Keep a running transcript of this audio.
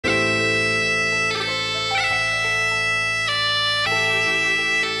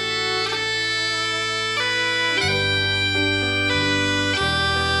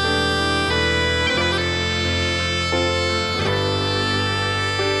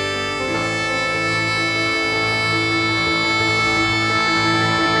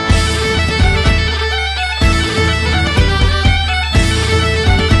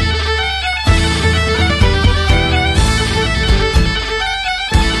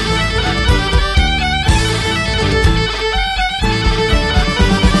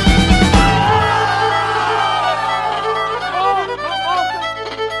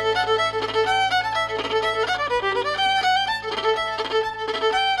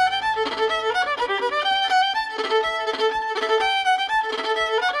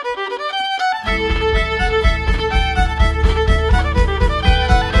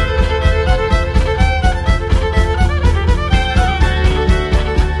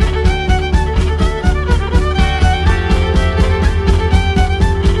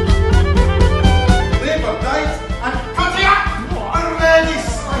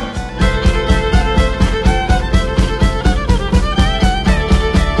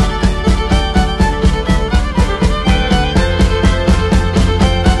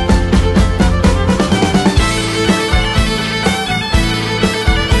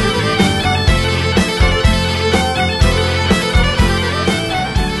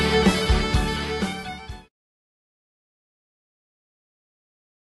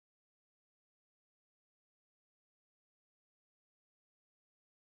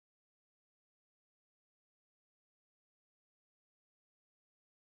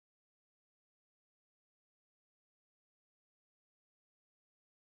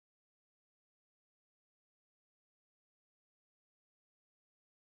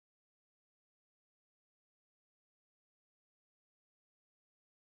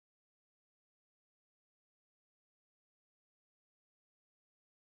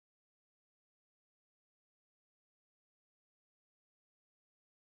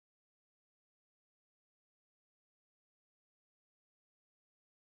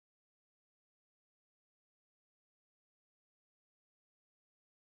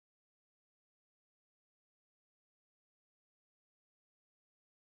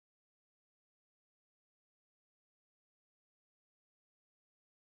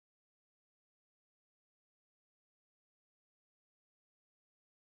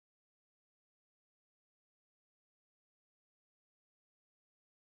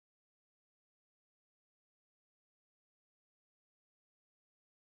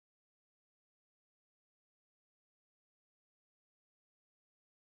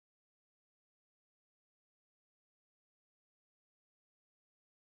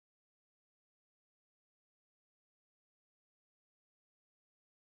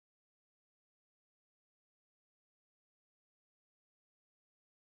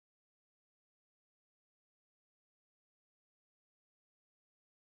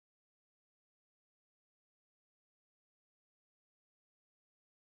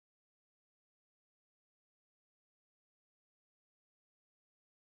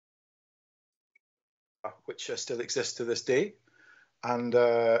which still exists to this day. And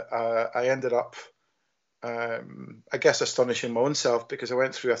I ended up, I guess, astonishing my own self, because I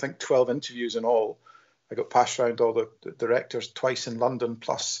went through, I think, 12 interviews in all. I got passed around all the directors twice in London,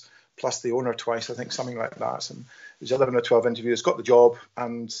 plus the owner twice, I think, something like that. And it was 11 or 12 interviews, got the job,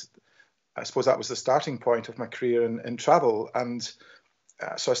 and I suppose that was the starting point of my career in travel. And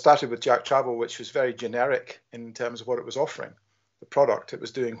so I started with Jack Travel, which was very generic in terms of what it was offering, the product. It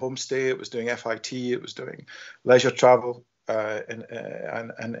was doing homestay, it was doing FIT, it was doing leisure travel, and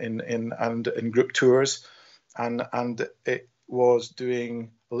in group tours, and it was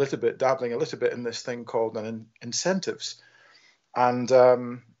doing dabbling a little bit in this thing called incentives. And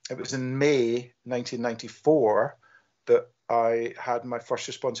it was in May 1994 that I had my first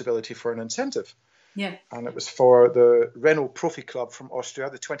responsibility for an incentive. Yeah. And it was for the Renault Profi Club from Austria.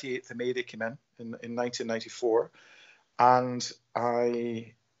 The 28th of May they came in 1994. And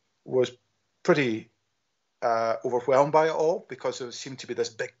I was pretty overwhelmed by it all, because there seemed to be this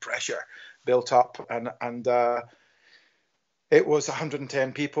big pressure built up. And it was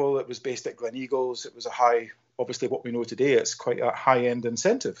 110 people. It was based at Gleneagles. It was obviously what we know today, it's quite a high-end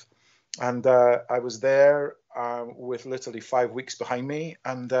incentive. And I was there with literally 5 weeks behind me.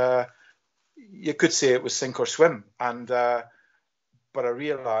 And you could say it was sink or swim. And but I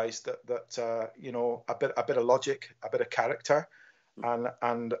realised that you know, a bit of logic, a bit of character, and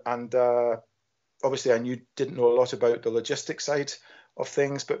obviously I didn't know a lot about the logistics side of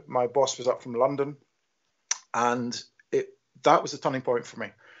things, but my boss was up from London, and that was the turning point for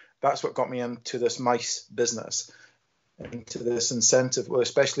me. That's what got me into this MICE business, into this incentive, well,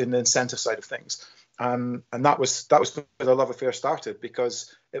 especially in the incentive side of things. And that was where the love affair started,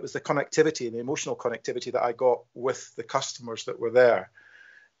 because it was the connectivity and the emotional connectivity that I got with the customers that were there.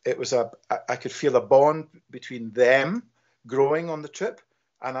 It was I could feel a bond between them growing on the trip,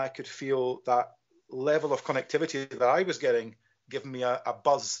 and I could feel that level of connectivity that I was getting, giving me a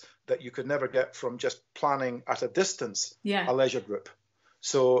buzz that you could never get from just planning at a distance, a leisure group.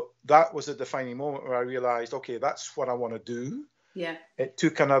 So that was a defining moment where I realized, okay, that's what I want to do. Yeah. It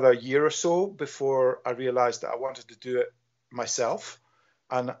took another year or so before I realized that I wanted to do it myself.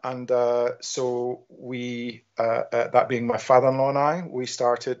 And so we, that being my father-in-law and I, we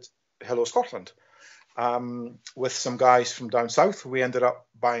started Hello Scotland with some guys from down south. We ended up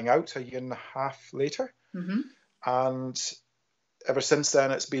buying out a year and a half later. Mm-hmm. And ever since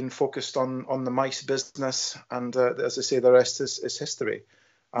then, it's been focused on the MICE business. And as I say, the rest is history.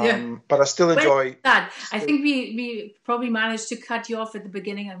 But I still enjoy that. I think we probably managed to cut you off at the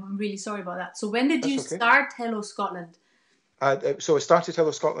beginning. I'm really sorry about that. So when did you start Hello Scotland? So I started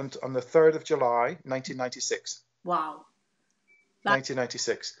Hello Scotland on the 3rd of July, 1996. Wow.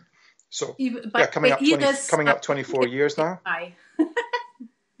 1996. So coming up 24 years now.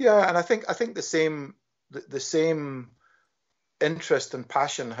 Yeah, and I think the same interest and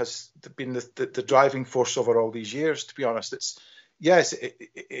passion has been the driving force over all these years. To be honest,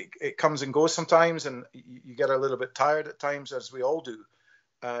 it comes and goes sometimes, and you get a little bit tired at times, as we all do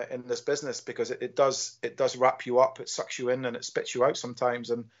in this business, because it does wrap you up, it sucks you in, and it spits you out sometimes.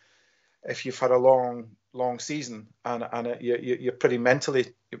 And if you've had a long season, and you're pretty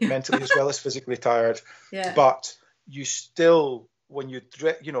mentally as well as physically tired, but you still, when you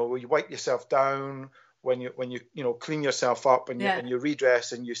wipe yourself down, when you clean yourself up, and you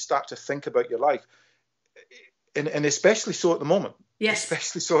redress, and you start to think about your life. And especially so at the moment. Yes.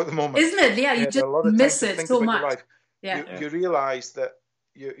 Especially so at the moment. Isn't it? Yeah, you just miss it so much. You realise that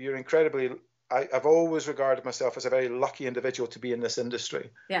you're incredibly... I've always regarded myself as a very lucky individual to be in this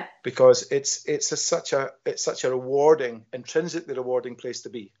industry. Yeah. Because it's such a rewarding, intrinsically rewarding place to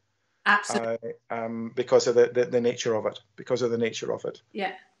be. Absolutely. Because of the nature of it. Because of the nature of it.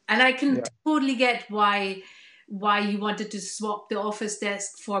 Yeah. And I can totally get why you wanted to swap the office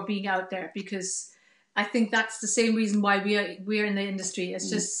desk for being out there, because I think that's the same reason why we're in the industry. It's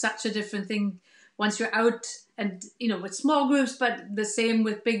just such a different thing once you're out, and with small groups, but the same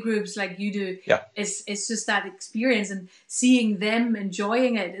with big groups like you do. Yeah. It's just that experience, and seeing them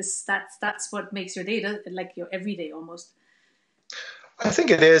enjoying it that's what makes your day, like your everyday almost. I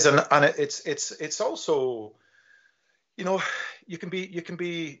think it is, and it's also, you can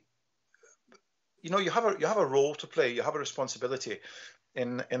be you have a role to play, you have a responsibility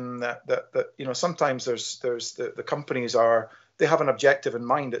in that sometimes there's the companies they have an objective in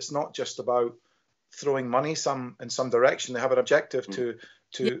mind. It's not just about throwing money in some direction. They have an objective to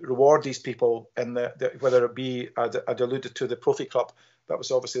reward these people, and whether it be, I'd alluded to the Profi Club, that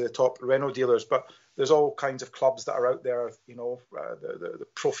was obviously the top Renault dealers, but there's all kinds of clubs that are out there, the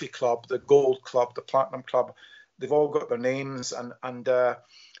Profi Club, the Gold Club, the Platinum Club. They've all got their names, and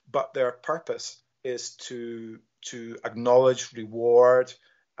but their purpose is to acknowledge, reward,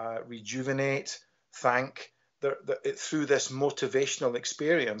 rejuvenate, thank, through this motivational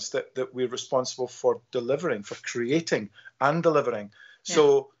experience that we're responsible for delivering, for creating and delivering. Yeah.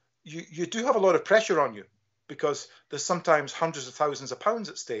 So you do have a lot of pressure on you, because there's sometimes hundreds of thousands of pounds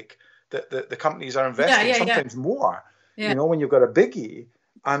at stake that the companies are investing, sometimes more, when you've got a biggie.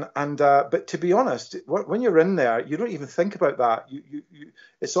 But to be honest, when you're in there, you don't even think about that.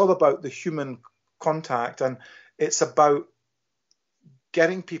 It's all about the human contact, and it's about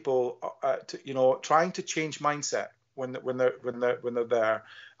getting people to, trying to change mindset when they're there.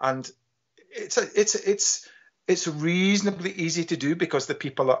 And it's reasonably easy to do, because the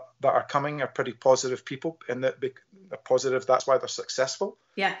people that are coming are pretty positive people, and they're positive. That's why they're successful.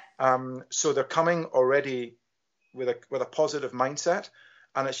 Yeah. So they're coming already with a positive mindset,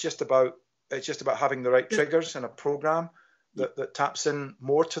 and it's just about having the right triggers and a program that taps in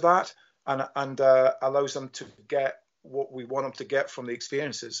more to that, and allows them to get what we want them to get from the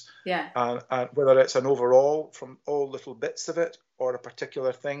experiences. Yeah. And whether it's an overall from all little bits of it, or a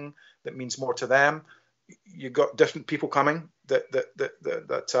particular thing that means more to them. You've got different people coming that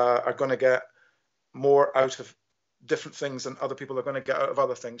are going to get more out of different things than other people are going to get out of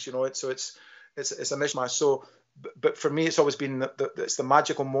other things. So it's a mishmash. So, but for me, it's always been it's the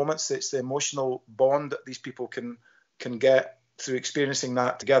magical moments. It's the emotional bond that these people can get through experiencing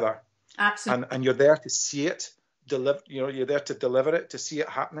that together. Absolutely. And you're there to see it deliver. You're there to deliver it, to see it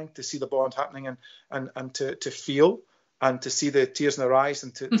happening, to see the bond happening, and to feel, and to see the tears in their eyes,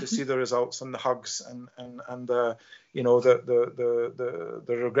 and to see the results, and the hugs, and the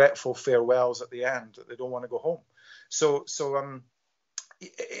regretful farewells at the end, that they don't want to go home. So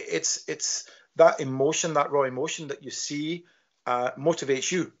it's that emotion, that raw emotion that you see,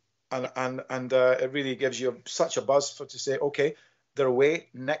 motivates you, and it really gives you such a buzz to say, okay, they're away,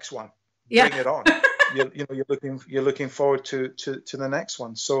 next one, bring it on. You're looking forward to the next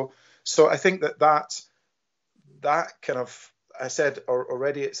one. So I think that kind of, I said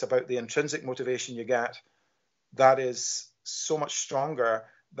already, it's about the intrinsic motivation you get. That is so much stronger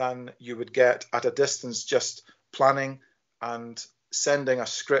than you would get at a distance, just planning and sending a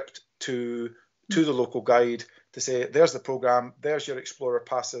script to the local guide to say, there's the program, there's your explorer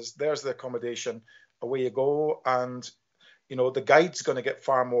passes, there's the accommodation, away you go. And the guide's going to get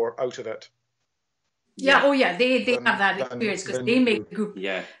far more out of it. Yeah. Oh yeah, they have that experience, because they make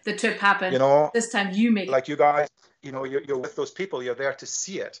the trip happen. This time you make like you guys, you're with those people, you're there to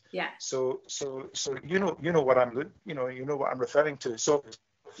see it. Yeah. So you know what I'm referring to. So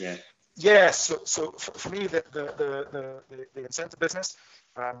yeah. Yes. So for me, the incentive business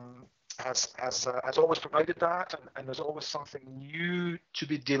has always provided that, and there's always something new to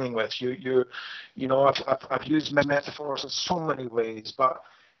be dealing with. I've used metaphors in so many ways, but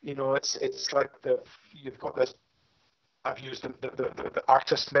it's like you've got this. I've used the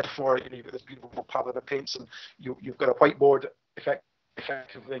artist metaphor. You've got this beautiful palette of paints, and you've got a whiteboard.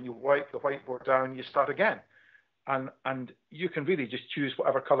 Effectively, and you wipe the whiteboard down. You start again. And you can really just choose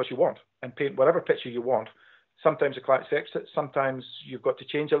whatever colours you want and paint whatever picture you want. Sometimes the client accepts it, sometimes you've got to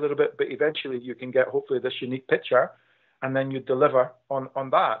change a little bit, but eventually you can get hopefully this unique picture, and then you deliver on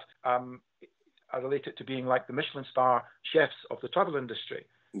that. I relate it to being like the Michelin star chefs of the travel industry.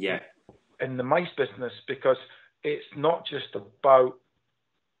 Yeah. In the mice business, because it's not just about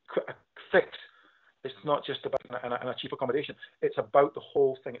a fix. It's not just about a cheap accommodation. It's about the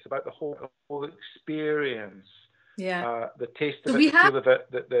whole thing. It's about the whole experience. Yeah. The taste of it, the feel of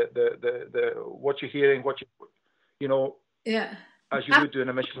it, the what you're hearing, Yeah. As you would do in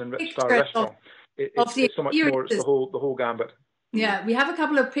a Michelin star restaurant. It's so much more. It's the whole gambit. Yeah, we have a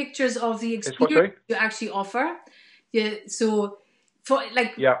couple of pictures of the experience you actually offer. Yeah. So So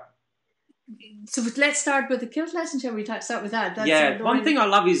let's start with the kilt lesson, shall we? Start with that. One thing I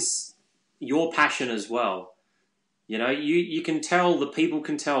love is your passion as well. You can tell, the people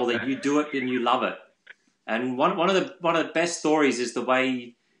can tell that you do it and you love it. And one of the best stories is the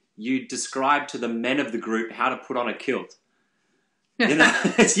way you describe to the men of the group how to put on a kilt. You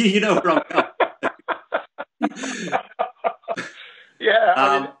know where I'm going.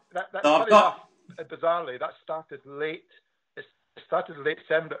 Yeah, bizarrely, that started late. It started late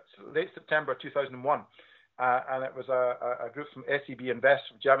September 2001, and it was a group from SEB Invest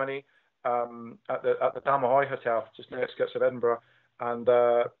from Germany at the Damahoy Hotel, just near the outskirts of Edinburgh. And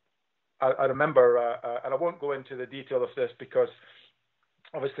I remember, and I won't go into the detail of this because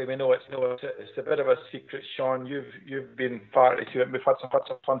obviously we know it's a bit of a secret. Sean, you've been party to it. We've had some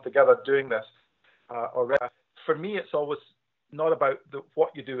fun together doing this already. For me, it's always not about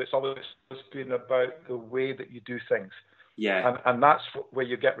what you do. It's always been about the way that you do things. Yeah. And that's where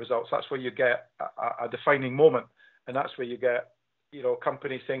you get results. That's where you get a defining moment, and that's where you get,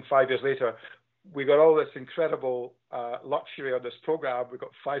 companies saying 5 years later, we got all this incredible luxury on this program. We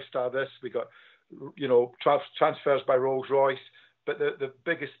got 5-star this. We got, transfers by Rolls Royce. But the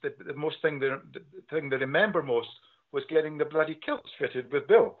biggest, the most thing, the thing they remember most was getting the bloody kilts fitted with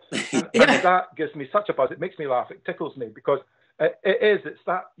Bill, and that gives me such a buzz. It makes me laugh. It tickles me because it's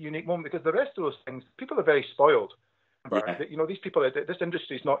that unique moment. Because the rest of those things, people are very spoiled. Yeah. These people, this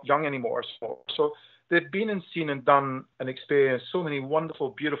industry is not young anymore. So they've been and seen and done and experienced so many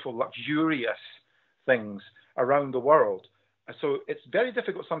wonderful, beautiful, luxurious things around the world. So it's very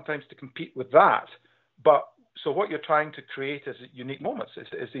difficult sometimes to compete with that. But so what you're trying to create is unique moments,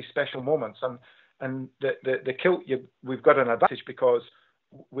 is these special moments. And the kilt, we've got an advantage because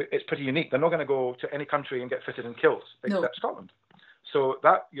it's pretty unique. They're not going to go to any country and get fitted in kilts except Scotland. So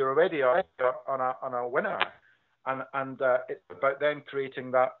that you're already on a winner. And it's about then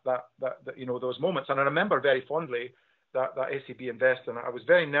creating that those moments. And I remember very fondly that ACB Invest, and I was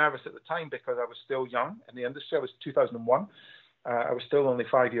very nervous at the time because I was still young in the industry. I was 2001. I was still only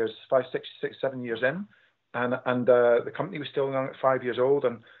 5 years, 7 years in, and the company was still young at 5 years old.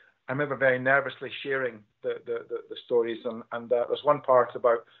 And I remember very nervously sharing the stories. And there's one part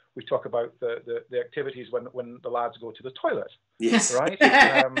about, we talk about the activities when the lads go to the toilet. Yes. Right.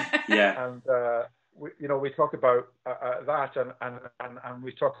 Yeah. And we talk about that, and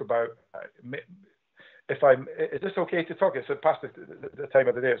we talk about. Is this okay to talk? It's past the time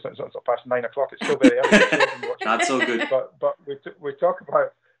of the day. It's not past 9 o'clock. It's still very early. That's all good. But we talk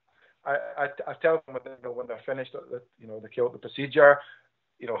about. I tell them when they're finished, the kilt, the procedure,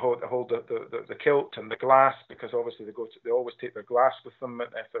 hold the kilt and the glass, because obviously they always take their glass with them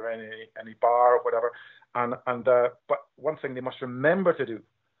if they're in any bar or whatever. But one thing they must remember to do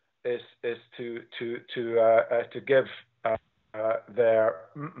is to give their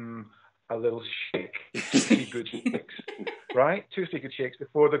a little shake, 2-3 good shakes, right? 2-3 good shakes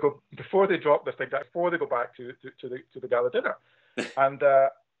before they drop the thing, before they go back to the gala dinner. And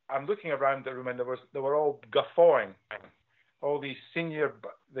I'm looking around the room, and they were all guffawing, all these senior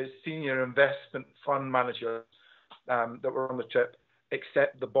investment fund managers that were on the trip,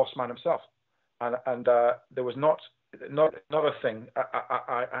 except the boss man himself, and there was not a thing.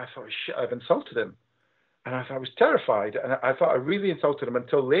 I thought, shit, I've insulted him. And I was terrified. And I thought I really insulted him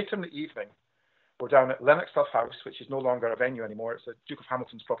until later in the evening. We're down at Lennox Clough House, which is no longer a venue anymore. It's a Duke of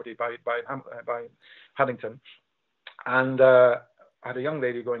Hamilton's property by Haddington. And I had a young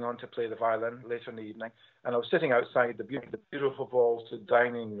lady going on to play the violin later in the evening. And I was sitting outside the beautiful vaulted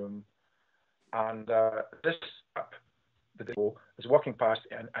dining room. And this the day was walking past,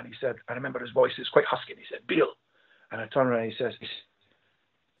 and he said, I remember his voice, it's quite husky, and he said, Bill. And I turned around and he says,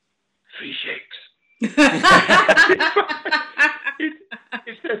 3 shakes. He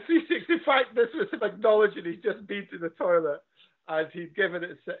said 3 shakes. In fact, this was him acknowledging he's just been to the toilet, and he's given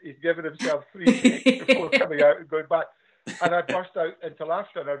himself 3 shakes before coming out and going back. And I burst out into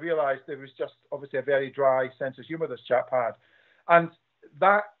laughter, and I realised there was just obviously a very dry sense of humour this chap had. And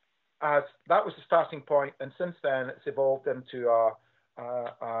that was the starting point, and since then it's evolved into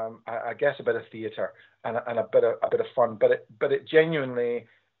I guess a bit of theatre and a bit of fun, but it genuinely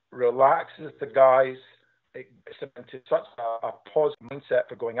relaxes the guys. It gets them into such a positive mindset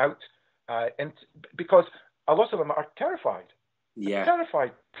for going out, because a lot of them are terrified. Yeah,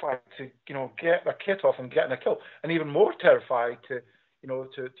 terrified to get their kit off and get in a kilt, and even more terrified to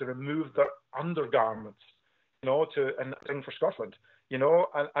remove their undergarments, and sing for Scotland,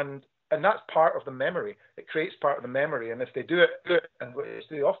 and that's part of the memory. It creates part of the memory, and if they do it, and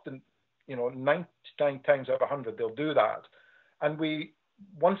they often, 99 times out of 100, they'll do that. And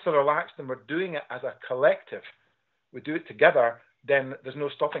once they're relaxed and we're doing it as a collective, we do it together, then there's no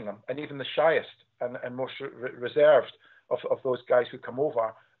stopping them. And even the shyest and most reserved of those guys who come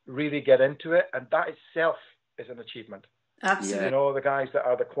over really get into it, and that itself is an achievement. Absolutely. The guys that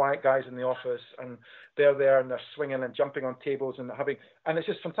are the quiet guys in the office, and they're there and they're swinging and jumping on tables and it's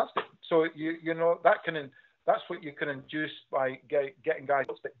just fantastic. So that's what you can induce by getting guys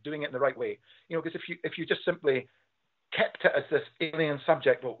doing it in the right way. Because if you just simply kept it as this alien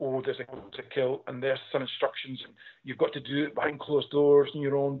subject, there's a kilt and there's some instructions and you've got to do it behind closed doors in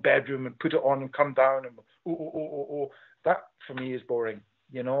your own bedroom and put it on and come down and that for me is boring,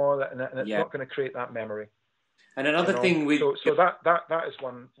 and it's not going to create that memory. And another thing that is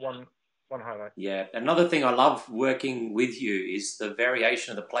one highlight. Yeah, another thing I love working with you is the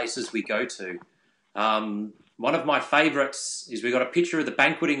variation of the places we go to. One of my favourites is we got a picture of the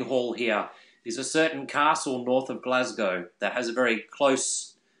banqueting hall here. There's a certain castle north of Glasgow that has a very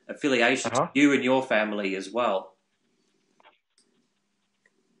close affiliation to you and your family as well.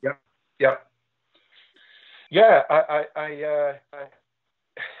 Yeah. Yeah.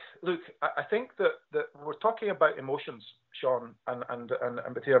 Look, I think that we're talking about emotions, Sean and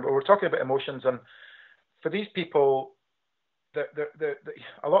Bettina, but we're talking about emotions, and for these people,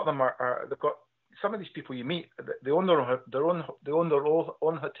 a lot of them they've got, some of these people you meet, they own their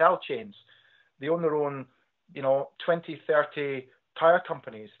own hotel chains, they own their own, 20, 30 tire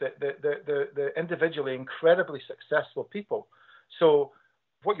companies. They're individually incredibly successful people. So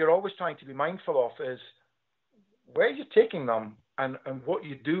what you're always trying to be mindful of is where you're taking them and what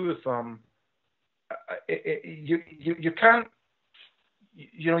you do with them. You can't,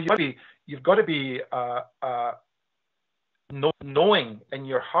 you've got to be knowing in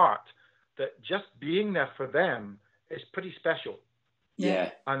your heart that just being there for them is pretty special.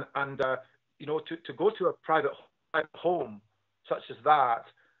 Yeah. And to go to a private home such as that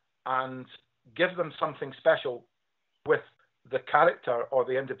and give them something special with the character or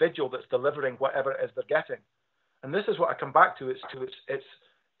the individual that's delivering whatever it is they're getting. And this is what I come back to.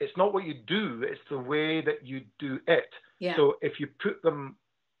 It's not what you do, it's the way that you do it. Yeah. So if you put them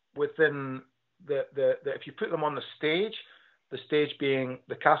within if you put them on the stage being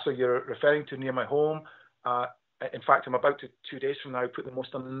the castle you're referring to near my home. In fact, I'm about to 2 days from now put the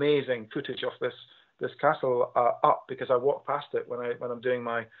most amazing footage of this castle up, because I walk past it when I'm doing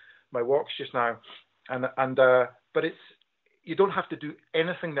my walks just now. But you don't have to do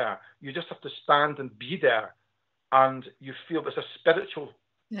anything there. You just have to stand and be there, and you feel there's a spiritual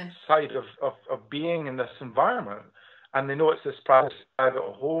side of being in this environment. And they know it's this private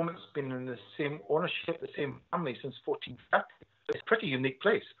home. It's been in the same ownership, the same family since 1430. It's a pretty unique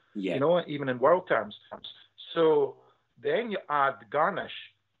place, even in world terms. So then you add the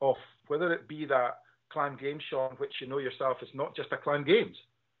garnish of whether it be that Clan Games, Sean, which you know yourself is not just a Clan Games.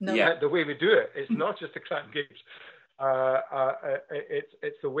 No. Yeah. The way we do it, it's not just a Clan Games.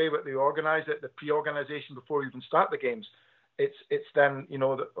 It's the way that they organise it, the pre-organisation before you even start the games. It's then,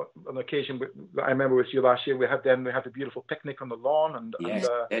 on occasion I remember with you last year, we had a beautiful picnic on the lawn and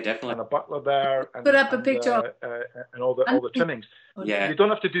definitely, and a butler there, and put up a picture and all the trimmings. Yeah. You don't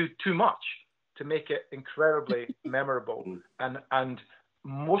have to do too much to make it incredibly memorable, and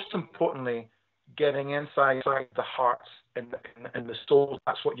most importantly, getting inside the hearts and the soul.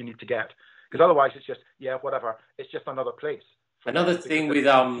 That's what you need to get, because otherwise it's just whatever. It's just another place. Another thing with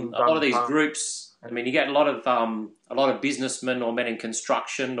a lot of these groups, I mean, you get a lot of businessmen or men in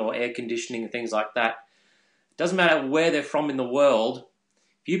construction or air conditioning and things like that. It doesn't matter where they're from in the world.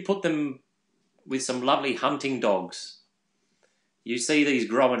 If you put them with some lovely hunting dogs, you see these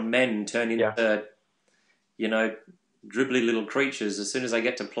grown men turn into, dribbly little creatures as soon as they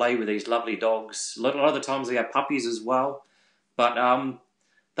get to play with these lovely dogs. A lot of the times they have puppies as well. But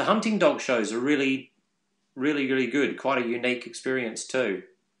the hunting dog shows are really, really, really good. Quite a unique experience too.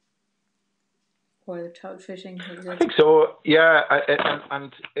 Or the trout fishing. I think so. Yeah,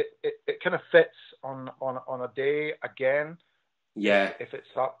 and it kind of fits on a day again. Yeah. If it's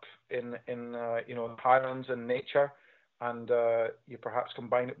up in the highlands and nature, and you perhaps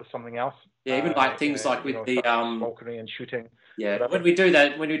combine it with something else. Yeah, even like things like with the falconry and shooting. Yeah, whatever. when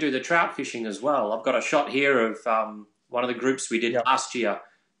we do the trout fishing as well. I've got a shot here of one of the groups we did last year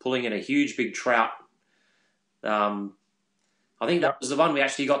pulling in a huge big trout. I think that was the one we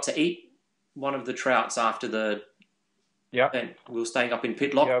actually got to eat. One of the trouts after the event. We were staying up in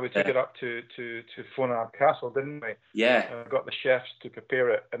Pitlock. Yeah, we took it up to Fonab Castle, didn't we? Yeah. Got the chefs to prepare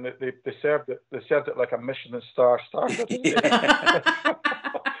it, and they served it. They served it like a Michelin star starter, didn't they?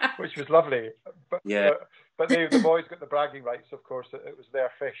 Which was lovely. But the boys got the bragging rights, of course. It was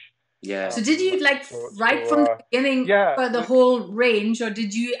their fish. Yeah. So did you from the beginning for the whole range, or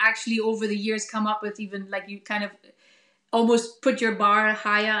did you actually over the years come up with even you kind of almost put your bar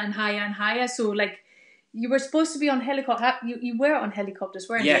higher and higher and higher? So you were supposed to be on helicopter. You were on helicopters,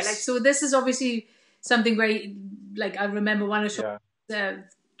 weren't you? So this is obviously something where, I remember one of the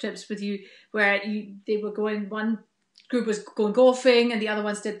trips with you where they were going. One group was going golfing, and the other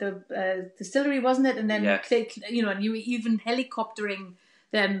ones did the distillery, wasn't it? And then and you were even helicoptering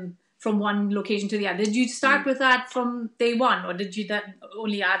them from one location to the other. Did you start with that from day one, or did you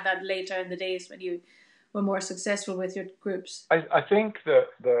only add that later in the days when you were more successful with your groups? I think that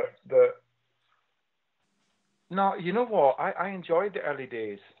no, you know what? I enjoyed the early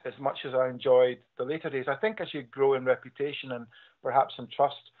days as much as I enjoyed the later days. I think as you grow in reputation and perhaps in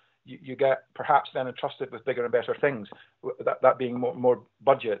trust, you get perhaps then entrusted with bigger and better things. That being more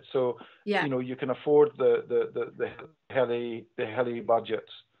budget. So you can afford the heli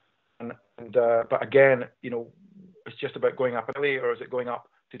budgets, but again, it's just about going up a heli, or is it going up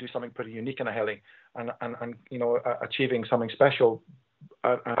to do something pretty unique in a heli and achieving something special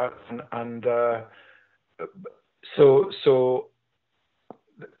and so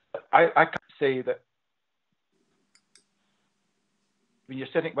I can't say that when you're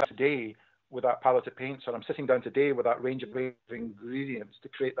sitting down today with that palette of paints, or I'm sitting down today with that range of ingredients to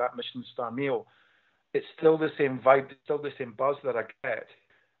create that Michelin star meal, it's still the same vibe, it's still the same buzz that I get,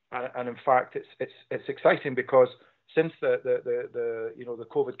 and in fact, it's exciting because since the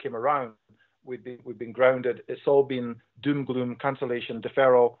COVID came around, we've been grounded. It's all been doom gloom, cancellation,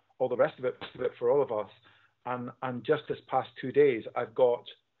 deferral, all the rest of it for all of us, and just this past 2 days, I've got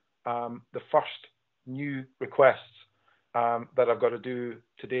the first new requests that I've got to do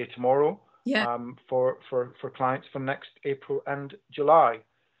today, tomorrow, for clients for next April and July.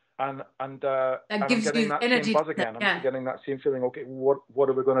 And I'm getting that same buzz again. I'm getting that same feeling. Okay, what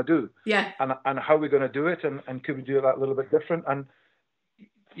are we going to do? Yeah. And how are we going to do it? And could we do that a little bit different? And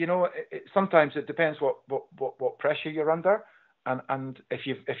sometimes it depends what pressure you're under. And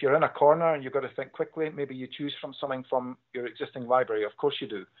if you're in a corner and you've got to think quickly, maybe you choose from something from your existing library. Of course you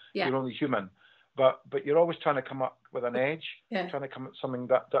do. Yeah. You're only human. But you're always trying to come up with an edge, trying to come up with something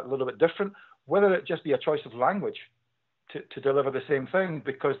that a little bit different, whether it just be a choice of language to deliver the same thing,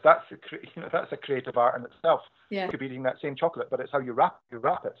 because that's a creative art in itself. Yeah. You could be eating that same chocolate, but it's how you wrap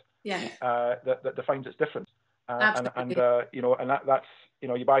it. Yeah. That defines its difference. And that's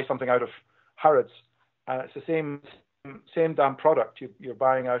you buy something out of Harrods, and it's the same damn product you're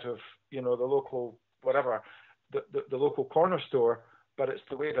buying out of the local whatever, the local corner store, but it's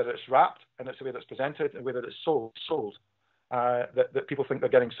the way that it's wrapped and it's the way that it's presented and the way that it's sold. That people think they're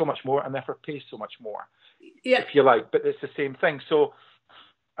getting so much more and therefore pay so much more, if you like. But it's the same thing. So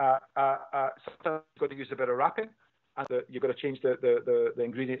sometimes you've got to use a bit of wrapping, and you've got to change the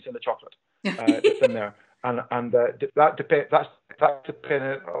ingredients in the chocolate that's in there, and that's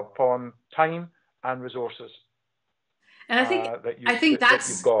dependent upon time and resources. And I think that's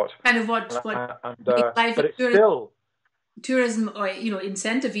you've got. Kind of what makes but it's still tourism, or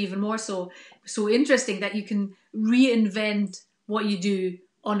incentive, even more so interesting, that you can reinvent what you do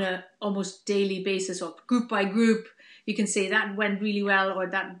on a almost daily basis, or group by group. You can say that went really well, or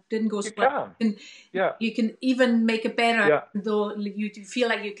that didn't go so well. You can even make it better, though you feel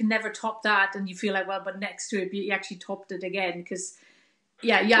like you can never top that, and you feel like, well, but next to it you actually topped it again, because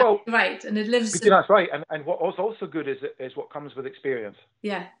right, and it lives. That's right, and what's also good is what comes with experience.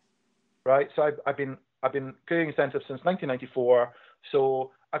 Yeah. Right. So I've been creating incentives since 1994,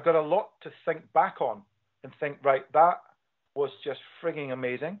 so I've got a lot to think back on and think, right, that was just frigging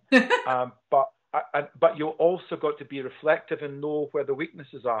amazing. But you also got to be reflective and know where the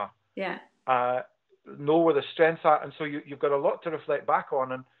weaknesses are. Yeah. Know where the strengths are, and so you've got a lot to reflect back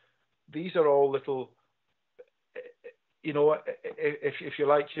on, and these are all little. If you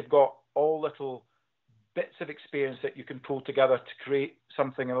like, you've got all little bits of experience that you can pull together to create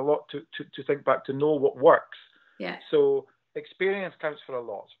something, and a lot to think back, to know what works. Yeah. So experience counts for a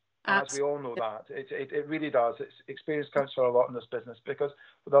lot. As we all know that. It really does. Experience counts for a lot in this business, because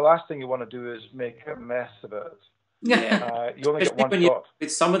the last thing you want to do is make a mess of it. Yeah. You only get one shot.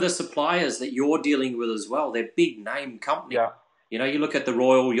 With some of the suppliers that you're dealing with as well, they're big name companies. Yeah. You look at the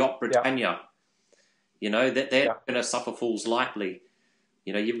Royal Yacht Britannia, that they're not going to suffer fools lightly.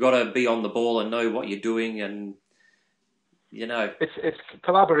 You've got to be on the ball and know what you're doing, and it's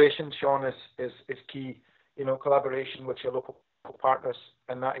collaboration, Sean, is key. Collaboration with your local partners,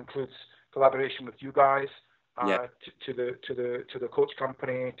 and that includes collaboration with you guys, to the coach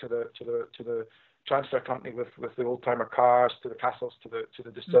company, to the transfer company with the old timer cars, to the castles, to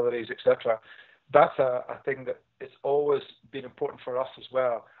the distilleries, etc. That's a thing that it's always been important for us as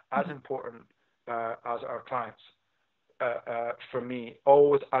well, as important as our clients. For me,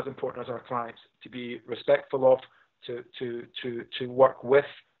 always as important as our clients, to be respectful of, to work with,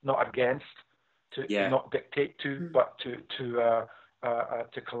 not against, to not dictate to, but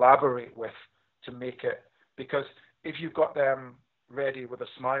to collaborate with, to make it. Because if you've got them ready with a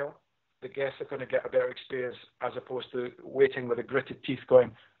smile, the guests are going to get a better experience, as opposed to waiting with a gritted teeth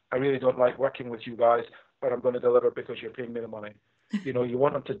going, I really don't like working with you guys, but I'm going to deliver because you're paying me the money. You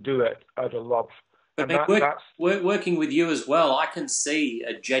want them to do it out of love. But working with you as well, I can see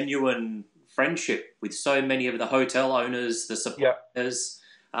a genuine friendship with so many of the hotel owners, the suppliers,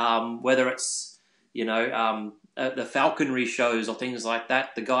 whether it's, the falconry shows or things like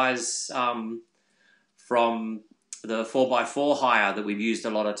that. The guys from the 4x4 hire that we've used a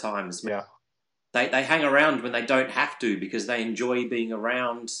lot of times. Yeah. They hang around when they don't have to, because they enjoy being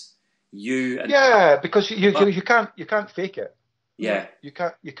around you. Because you can't fake it. Yeah. You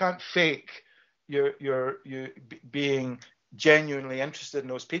can't fake you being genuinely interested in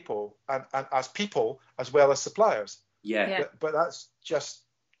those people, and as people as well as suppliers. Yeah. But that's just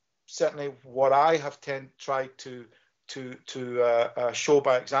certainly what I have tried to show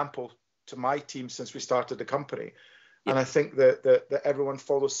by example to my team since we started the company. And I think that everyone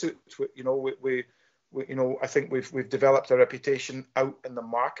follows suit. You know, we I think we've developed a reputation out in the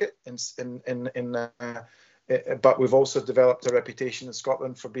market, but we've also developed a reputation in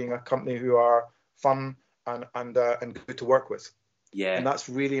Scotland for being a company who are fun and good to work with. Yeah, and that's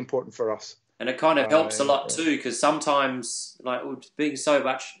really important for us. And it kind of helps a lot too, because sometimes, like being so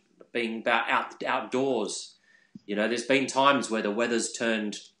much being about outdoors, you know, there's been times where the weather's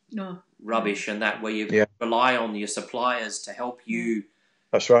turned rubbish and that, where you rely on your suppliers to help you.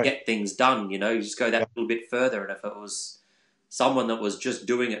 That's right. Get things done. You know, you just go that little bit further, and if it was someone that was just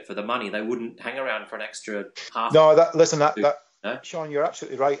doing it for the money, they wouldn't hang around for an extra half. No, Sean, you're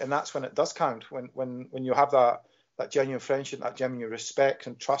absolutely right, and that's when it does count. When you have that genuine friendship, that genuine respect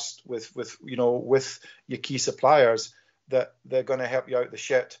and trust with your key suppliers, that they're going to help you out the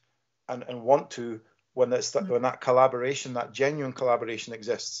shit and want to when that collaboration, that genuine collaboration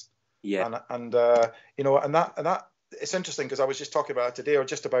exists. Yeah. And that. It's interesting because I was just talking about it today, or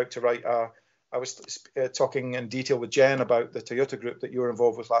just about to write. I was talking in detail with Jen about the Toyota group that you were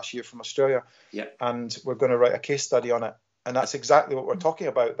involved with last year from Australia. Yeah. And we're going to write a case study on it. And that's exactly what we're talking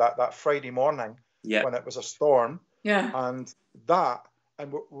about, that Friday morning when it was a storm. Yeah. And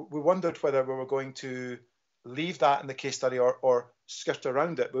we wondered whether we were going to leave that in the case study or skirt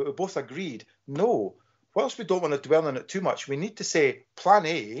around it. But we both agreed, no, whilst we don't want to dwell on it too much, we need to say plan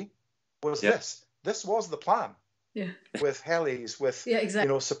A was this. This was the plan. Yeah. With helis, with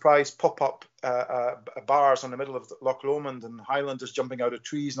exactly. Surprise pop-up bars on the middle of Loch Lomond and Highlanders jumping out of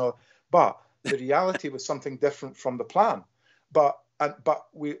trees and all. But the reality was something different from the plan. But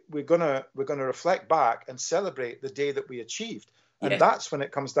we're gonna reflect back and celebrate the day that we achieved, and that's when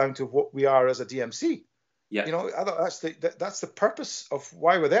it comes down to what we are as a DMC. Yeah. You know, that's the purpose of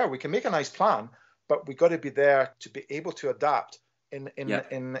why we're there. We can make a nice plan, but we got to be there to be able to adapt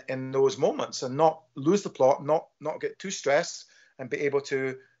in those moments and not lose the plot, not get too stressed, and be able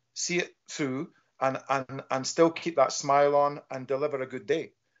to see it through and still keep that smile on and deliver a good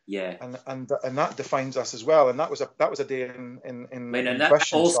day. Yeah. And that defines us as well. And that was a day in and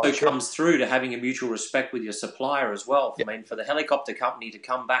that also comes through to having a mutual respect with your supplier as well. I mean, for the helicopter company to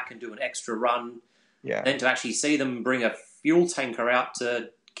come back and do an extra run, then to actually see them bring a fuel tanker out to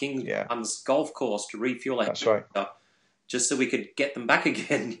King's golf course to refuel a helicopter. Right. Just so we could get them back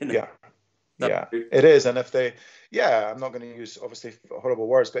again. You know? Yeah, it is. And if they, I'm not going to use obviously horrible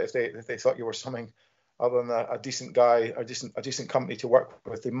words, but if they thought you were something other than a decent guy, a decent company to work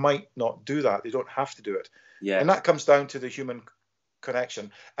with, they might not do that. They don't have to do it. Yeah. And that comes down to the human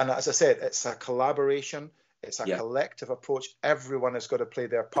connection. And as I said, it's a collaboration. It's a collective approach. Everyone has got to play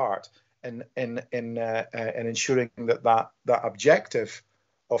their part in ensuring that objective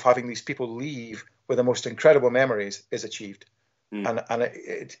of having these people leave with the most incredible memories is achieved. And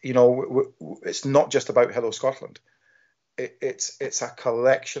it's not just about Hello Scotland. It's a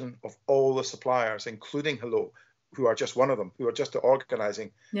collection of all the suppliers, including Hello, who are just one of them, who are just the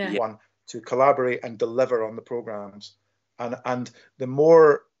organising one, to collaborate and deliver on the programs. And the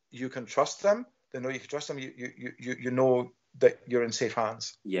more you can trust them, the more you can trust them, you know that you're in safe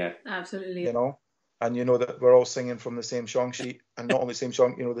hands. Yeah, absolutely. You know, and you know that we're all singing from the same song sheet, and not only same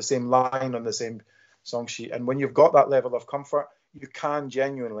song, the same line on the same song sheet. And when you've got that level of comfort, you can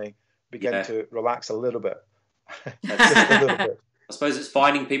genuinely begin to relax a little bit. Just a little bit. I suppose it's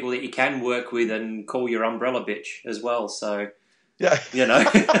finding people that you can work with and call your umbrella bitch as well. So, you know.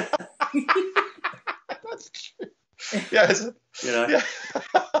 That's true. Yeah, is it? You know.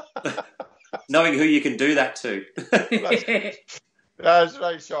 Knowing who you can do that to. That's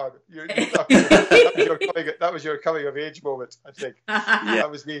right, Sean. That was your coming of age moment, I think. That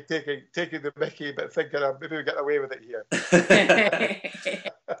was me taking the mickey, but thinking maybe we're getting away with it here.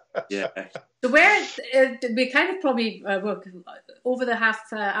 Yeah. So where we kind of probably over the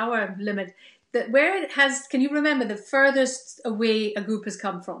half-hour limit. Can you remember the furthest away a group has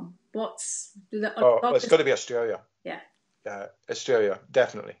come from? It's got to be Australia. Yeah. Australia,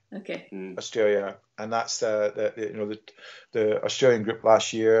 definitely. Okay. Australia, and that's the Australian group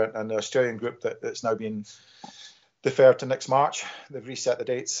last year, and the Australian group that's now been deferred to next March. They've reset the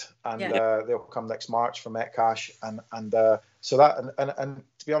dates, and they'll come next March for Metcash, and so that and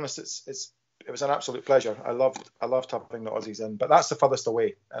to be honest, it was an absolute pleasure. I loved having the Aussies in, but that's the furthest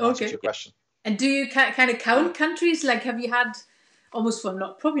away. Answers your question. And do you kind of count countries? Like, have you had? Almost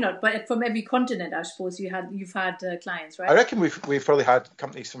probably not, but from every continent, I suppose you've had clients, right? I reckon we've probably had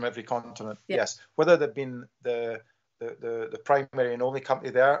companies from every continent. Yes, whether they've been the the primary and only company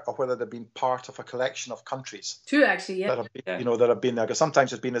there, or whether they've been part of a collection of countries. True, actually, yeah. That have been, that have been there. Because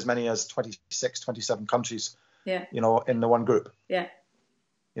sometimes there's been as many as 26, 27 countries, in the one group. Yeah.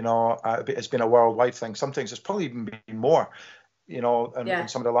 It's been a worldwide thing. Sometimes there's probably even been more, in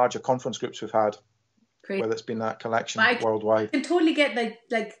some of the larger conference groups we've had, where it's been that collection worldwide. I can totally get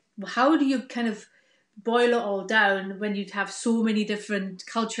like how do you kind of boil it all down when you have so many different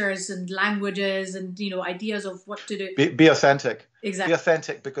cultures and languages and ideas of what to do. Be authentic. Exactly. Be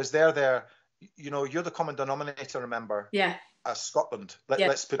authentic, because they're there. You're the common denominator. Remember. Yeah. As Scotland,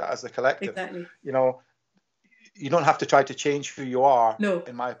 let's put it as the collective. Exactly. You don't have to try to change who you are. No.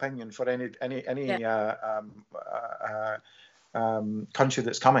 In my opinion, for any country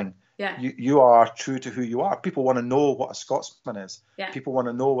that's coming. Yeah. You are true to who you are. People want to know what a Scotsman is. Yeah. People want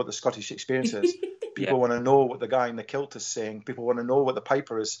to know what the Scottish experience is. People want to know what the guy in the kilt is saying. People want to know what the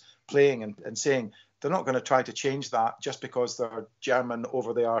piper is playing and saying. They're not going to try to change that just because they're German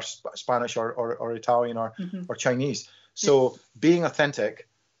over they are Spanish or Italian or Chinese. So being authentic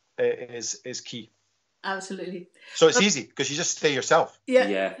is key. Absolutely. So it's easy because you just stay yourself.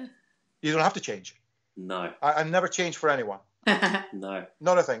 Yeah. You don't have to change. No. I never change for anyone. No.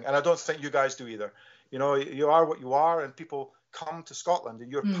 Not a thing. And I don't think you guys do either. You are what you are, and people come to Scotland and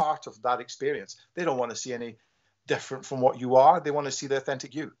you're part of that experience. They don't want to see any different from what you are. They want to see the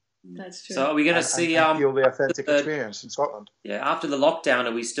authentic you. That's true. So are we going to see and feel the authentic experience in Scotland? Yeah, after the lockdown,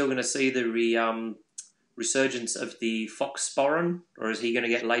 are we still going to see the resurgence of the fox sporran, or is he going to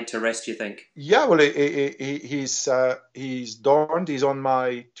get laid to rest, you think? Yeah, well, he's dormed. He's on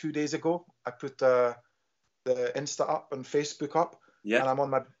my 2 days ago. I put the Insta up and Facebook up, and I'm on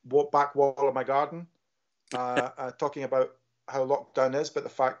my back wall of my garden talking about how lockdown is, but the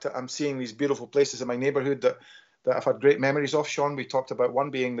fact that I'm seeing these beautiful places in my neighbourhood that I've had great memories of, Sean. We talked about one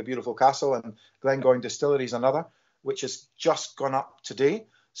being the beautiful castle, and Glengoyne Distillery is another, which has just gone up today.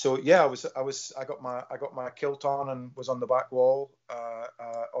 So yeah, I got my kilt on and was on the back wall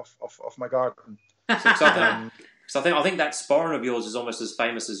of my garden. So I think that sporran of yours is almost as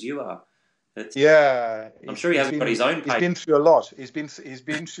famous as you are. I'm sure he hasn't got his own page. He's been through a lot. He's been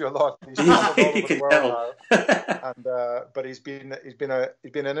through a lot. He's traveled all over the world now. And but he's been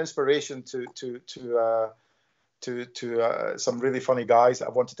an inspiration to some really funny guys that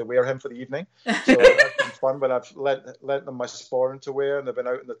have wanted to wear him for the evening. So it's been fun when I've lent them my sporran to wear, and they've been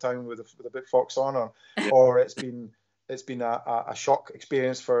out in the town with a big fox on, or it's been a shock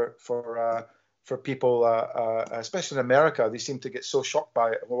experience for people, especially in America. They seem to get so shocked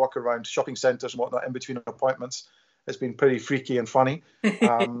by it. We walk around shopping centres and whatnot in between appointments. It's been pretty freaky and funny.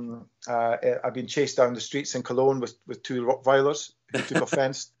 I've been chased down the streets in Cologne with two Rottweilers who took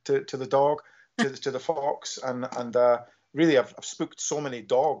offence to the dog, to the fox, and really I've spooked so many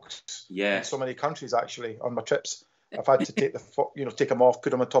dogs in so many countries actually on my trips. I've had to take take them off,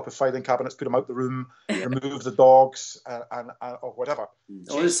 put them on top of filing cabinets, put them out the room, remove the dogs, and or whatever.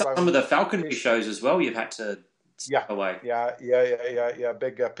 Well, there's some of the falconry shows as well. You've had to step away. Yeah.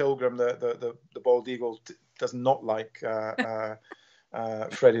 Big Pilgrim, the bald eagle, does not like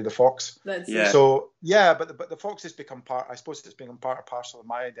Freddie the fox. So but the fox has become part. I suppose it's become part and parcel of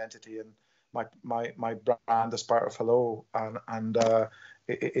my identity and my brand as part of Hello, and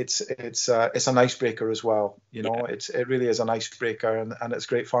it's an icebreaker as well. It really is an icebreaker, and it's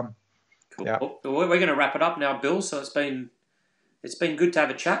great fun. Cool. Yeah. Well, we're going to wrap it up now, Bill. So it's been good to have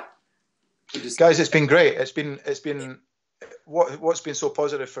a chat. Guys, it's been great. It's been what's been so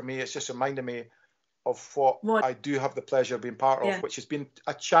positive for me. It's just reminding me of what I do have the pleasure of being part of, which has been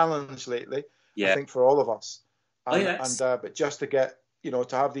a challenge lately. I think for all of us. But just to get to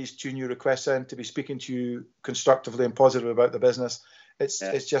have these 2 new requests in, to be speaking to you constructively and positive about the business,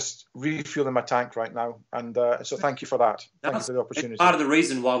 it's just refueling my tank right now, and so thank you for that. Thank you for the opportunity. Part of the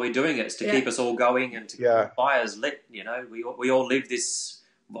reason why we're doing it is to keep us all going and to keep the fires lit. We all live this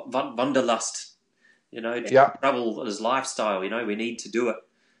wanderlust, travel as lifestyle. We need to do it.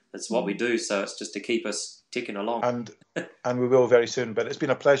 That's what we do. So it's just to keep us ticking along. And we will very soon. But it's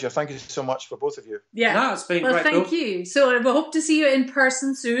been a pleasure. Thank you so much for both of you. Yeah, no, it's been great. Thank you. So we hope to see you in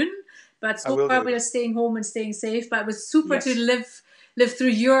person soon. But so far we're staying home and staying safe. But it was super to live through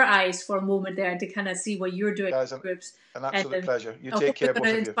your eyes for a moment there to kind of see what you're doing. Guys, groups. An absolute pleasure. You take care, both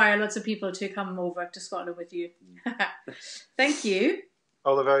of you. Inspire lots of people to come over to Scotland with you. Thank you.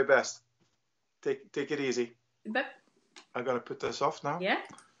 All the very best. Take it easy. Bye. I'm going to put this off now. Yeah.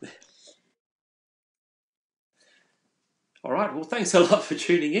 All right. Well, thanks a lot for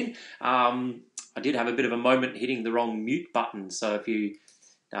tuning in. I did have a bit of a moment hitting the wrong mute button. So if you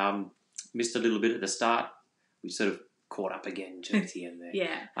missed a little bit at the start, we sort of caught up again at the end there.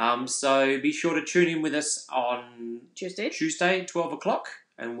 Yeah. So be sure to tune in with us on Tuesday, 12 o'clock.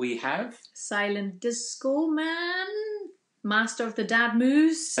 And we have... Silent Disco Man, master of the dad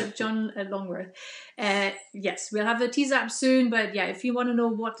moves, John Longworth. Yes, we'll have the teaser up soon, but yeah, if you want to know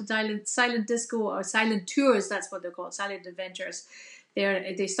what the silent disco or silent tours, that's what they're called, silent adventures.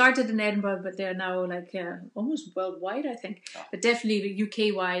 They started in Edinburgh, but they're now like almost worldwide, I think, but definitely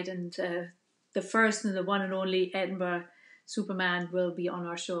UK wide. And the first and the one and only Edinburgh Superman will be on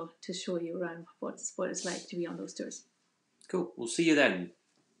our show to show you around what it's like to be on those tours. Cool. We'll see you then.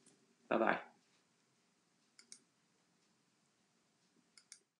 Bye-bye.